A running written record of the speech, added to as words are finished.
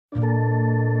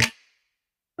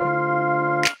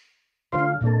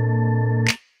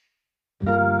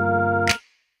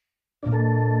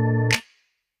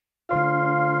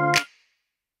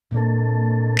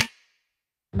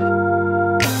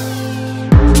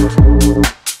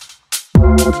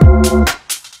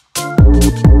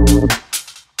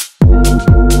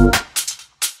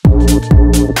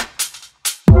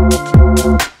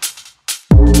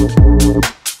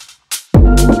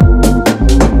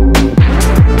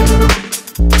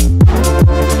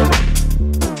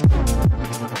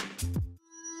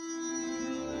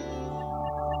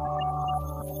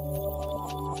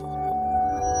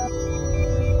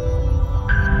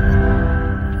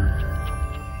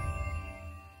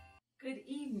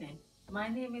My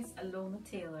name is Alona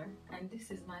Taylor, and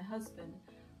this is my husband,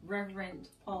 Reverend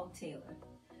Paul Taylor.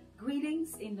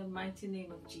 Greetings in the mighty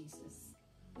name of Jesus.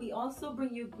 We also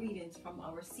bring you greetings from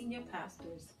our senior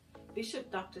pastors,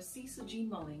 Bishop Dr. Cecil G.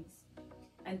 Mullings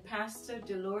and Pastor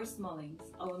Dolores Mullings,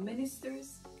 our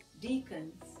ministers,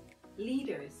 deacons,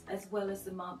 leaders, as well as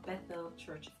the Mount Bethel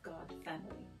Church of God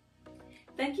family.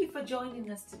 Thank you for joining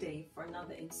us today for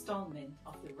another installment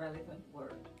of the Relevant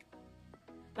Word.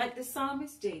 Like the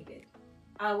psalmist David,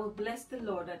 I will bless the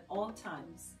Lord at all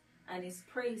times, and his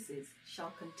praises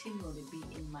shall continually be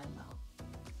in my mouth.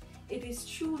 It is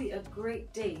truly a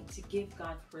great day to give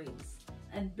God praise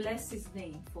and bless his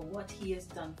name for what he has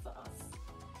done for us.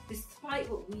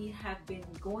 Despite what we have been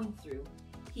going through,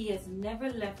 he has never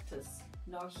left us,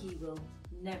 nor he will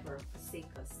never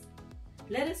forsake us.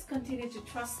 Let us continue to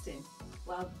trust him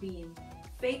while being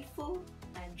faithful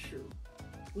and true.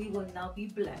 We will now be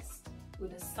blessed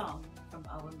with a song from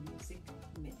our music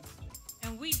ministry.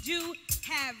 And we do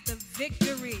have the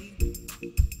victory.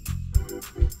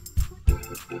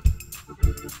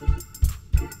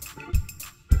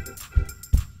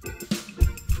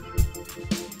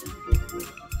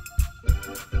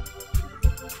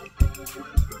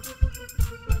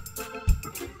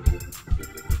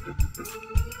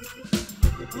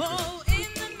 Oh,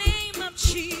 in the name of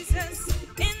Jesus,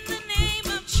 in the name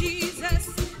of Jesus,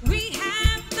 we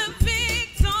have the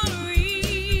victory.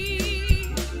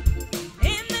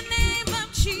 In the name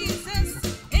of Jesus,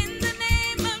 in the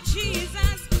name of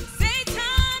Jesus,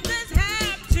 Satan does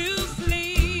have to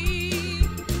flee.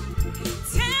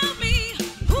 Tell me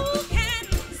who can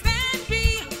stand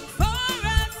before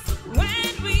us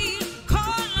when we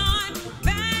call on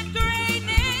that great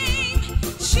name,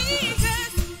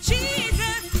 Jesus,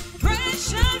 Jesus,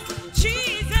 precious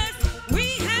Jesus. We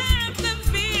have the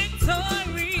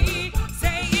victory.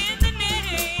 Say in the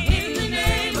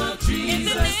name of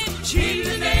Jesus, in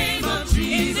the name of Jesus, in the name of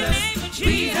Jesus,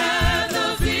 we have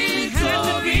the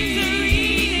victory.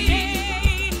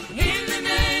 In the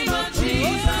name of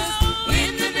Jesus,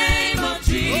 in the name of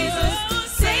Jesus,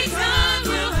 Satan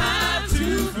will have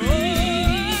to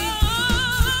flee.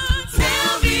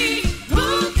 Tell me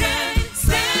who can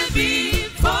stand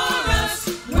before us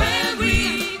when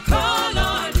we call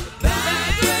on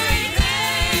that great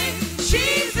name,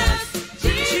 Jesus,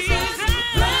 Jesus,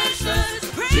 precious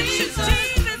Jesus.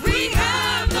 We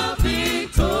have the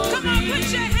victory. Come on,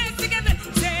 put your hands together.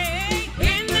 Say,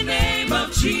 in the name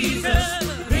of Jesus,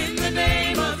 in the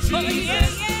name of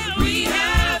Jesus, we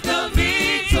have the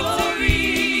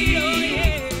victory.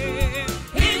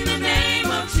 In the name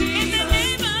of Jesus,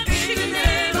 in the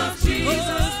name of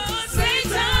Jesus,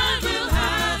 Satan will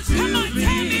have to flee. Come on,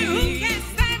 tell me who can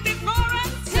stand before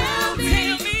us. Tell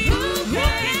me who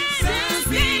can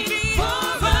stand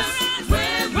before us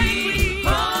when we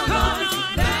call on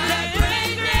that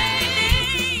great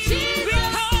name,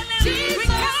 Jesus,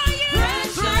 Jesus,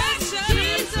 precious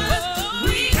Jesus.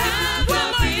 We have the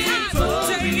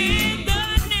victory. In the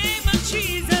name of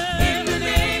Jesus, in the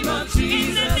name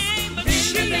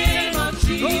of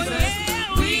Jesus,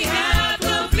 we have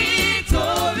the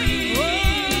victory.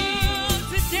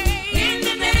 In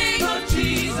the name of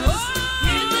Jesus,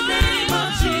 in the name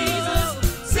of Jesus,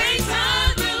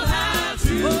 Satan will have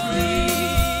to flee.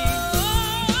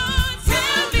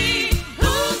 Tell me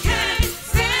who can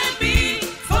stand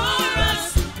before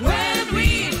us when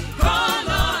we call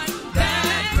on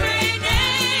that great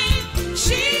name,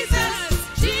 Jesus,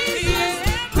 Jesus,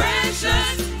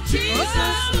 precious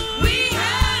Jesus. We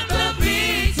have the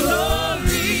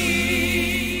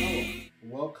victory.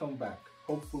 Welcome back.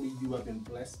 Hopefully you have been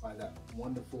blessed by that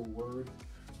wonderful word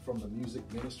from the music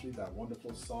ministry, that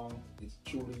wonderful song. It's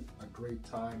truly a great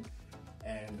time,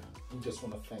 and we just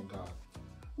want to thank God. I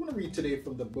want to read today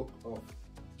from the book of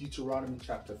Deuteronomy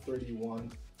chapter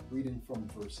 31, reading from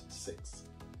verse 6.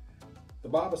 The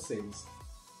Bible says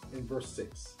in verse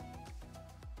 6,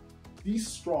 "Be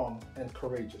strong and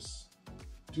courageous.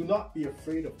 Do not be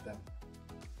afraid of them.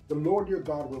 The Lord your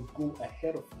God will go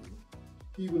ahead of you.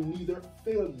 He will neither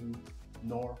fail you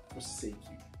nor forsake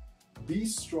you. Be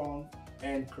strong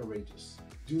and courageous.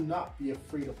 Do not be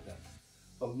afraid of them.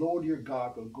 The Lord your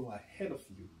God will go ahead of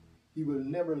you. He will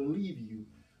never leave you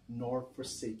nor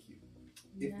forsake you.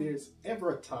 If there's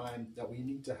ever a time that we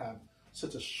need to have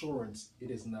such assurance,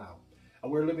 it is now.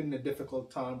 And we're living in a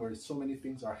difficult time where so many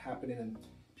things are happening and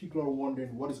people are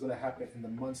wondering what is going to happen in the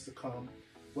months to come,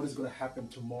 what is going to happen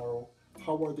tomorrow,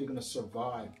 how are they going to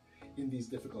survive in these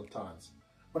difficult times.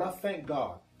 But I thank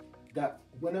God that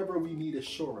whenever we need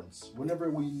assurance,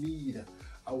 whenever we need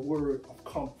a word of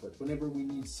comfort, whenever we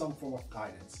need some form of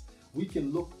guidance, we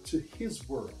can look to His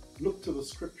word, look to the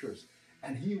scriptures,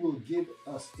 and He will give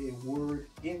us a word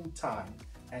in time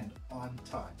and on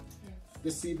time. Yes.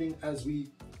 This evening, as we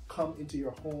come into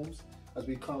your homes, as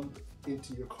we come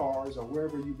into your cars or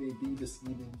wherever you may be this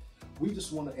evening, we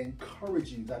just want to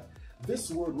encourage you that this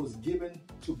word was given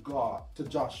to God, to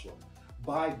Joshua,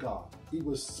 by God. It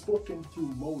was spoken through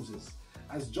Moses.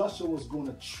 As Joshua was going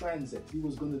to transit, he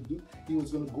was going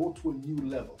to go to a new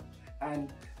level.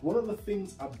 And one of the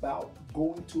things about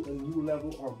going to a new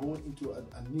level or going into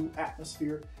a new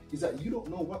atmosphere is that you don't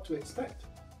know what to expect.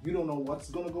 You don't know what's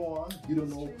going to go on. You don't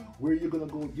know where you're going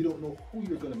to go. You don't know who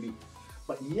you're going to meet.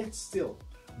 But yet still,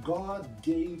 God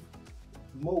gave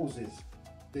Moses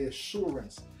the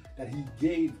assurance that He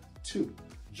gave to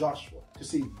Joshua to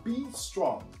say, be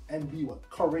strong and be what?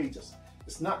 Courageous.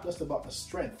 It's not just about the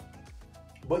strength,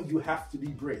 but you have to be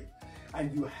brave.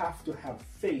 And you have to have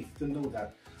faith to know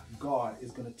that God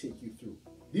is going to take you through.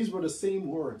 These were the same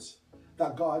words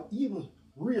that God even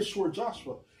reassured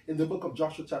Joshua in the book of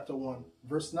Joshua chapter 1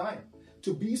 verse 9,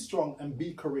 to be strong and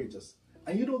be courageous.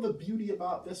 And you know the beauty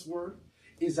about this word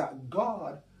is that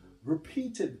God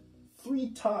repeated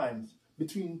 3 times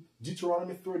between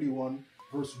Deuteronomy 31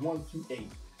 verse 1 through 8,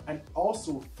 and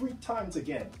also 3 times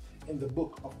again in the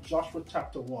book of Joshua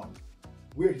chapter 1,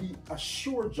 where He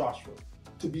assured Joshua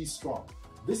to be strong.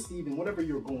 This evening, whatever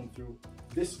you're going through,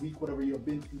 this week, whatever you've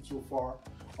been through so far,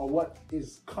 or what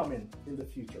is coming in the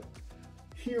future,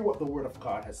 hear what the Word of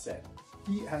God has said.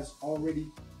 He has already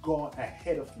gone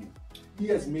ahead of you. He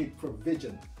has made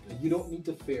provision. And you don't need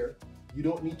to fear. You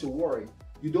don't need to worry.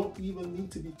 You don't even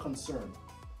need to be concerned.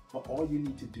 But all you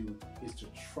need to do is to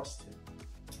trust Him.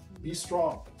 Be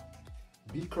strong.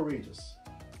 Be courageous.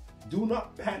 Do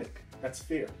not panic. That's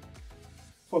fear.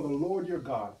 For the Lord your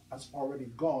God has already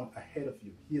gone ahead of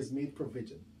you. He has made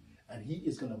provision. And He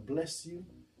is going to bless you.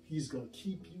 He's going to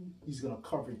keep you. He's going to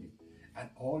cover you. And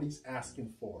all He's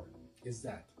asking for is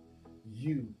that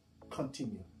you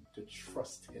continue to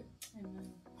trust Him.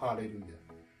 Amen. Hallelujah.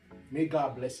 May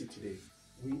God bless you today.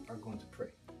 We are going to pray.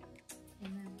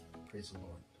 Amen. Praise the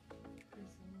Lord.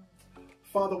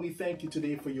 Father, we thank you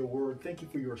today for your word. Thank you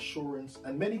for your assurance.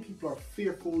 And many people are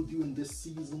fearful during this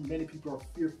season. Many people are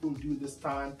fearful during this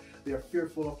time. They are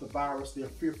fearful of the virus. They are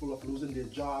fearful of losing their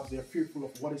jobs. They are fearful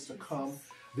of what is to come.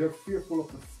 They're fearful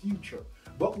of the future.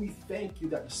 But we thank you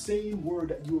that the same word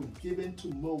that you have given to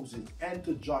Moses and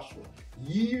to Joshua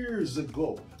years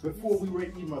ago, before we were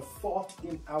even a thought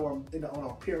in our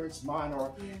parents' mind,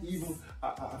 or even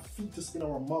a fetus in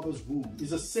our mother's womb, is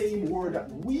the same word that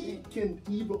we can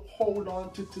even hold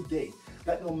on to today.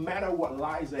 That no matter what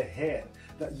lies ahead,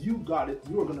 that you got it.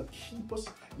 You are going to keep us.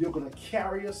 You're going to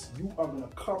carry us. You are going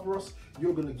to cover us.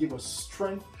 You're going to give us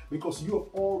strength, because you have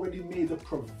already made the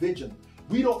provision.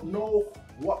 We don't know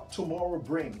what tomorrow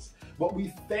brings, but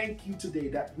we thank you today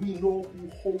that we know who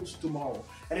holds tomorrow.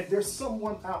 And if there's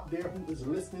someone out there who is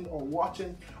listening or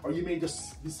watching, or you may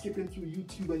just be skipping through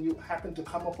YouTube and you happen to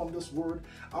come up on this word,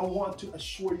 I want to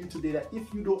assure you today that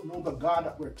if you don't know the God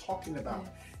that we're talking about,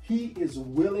 He is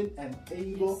willing and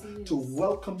able to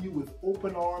welcome you with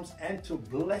open arms and to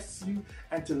bless you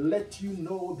and to let you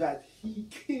know that He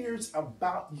cares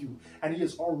about you and He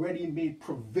has already made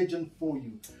provision for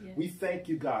you. Yes. We thank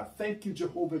you, God. Thank you,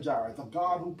 Jehovah Jireh, the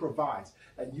God who provides,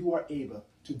 that you are able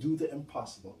to do the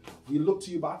impossible. We look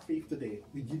to you by faith today.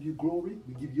 We give you glory,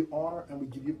 we give you honor, and we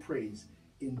give you praise.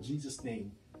 In Jesus'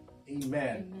 name,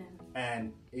 amen,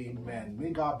 and amen.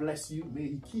 May God bless you. May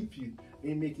He keep you. May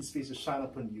He make His face to shine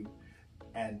upon you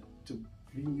and to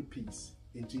bring you peace.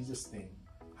 In Jesus' name.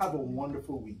 Have a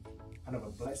wonderful week and have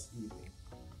a blessed evening.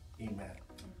 Amen.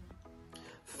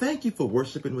 Thank you for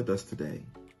worshiping with us today.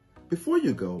 Before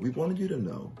you go, we wanted you to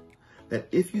know that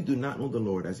if you do not know the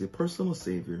Lord as your personal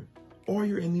Savior, or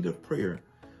you're in need of prayer,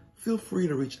 feel free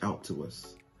to reach out to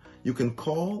us. You can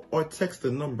call or text the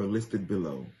number listed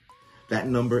below. That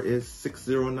number is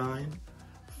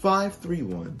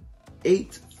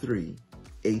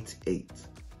 609-531-8388.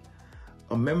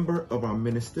 A member of our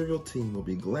ministerial team will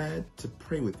be glad to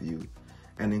pray with you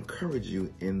and encourage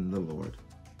you in the Lord.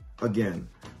 Again,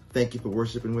 thank you for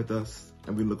worshiping with us,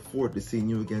 and we look forward to seeing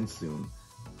you again soon.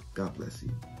 God bless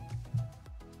you.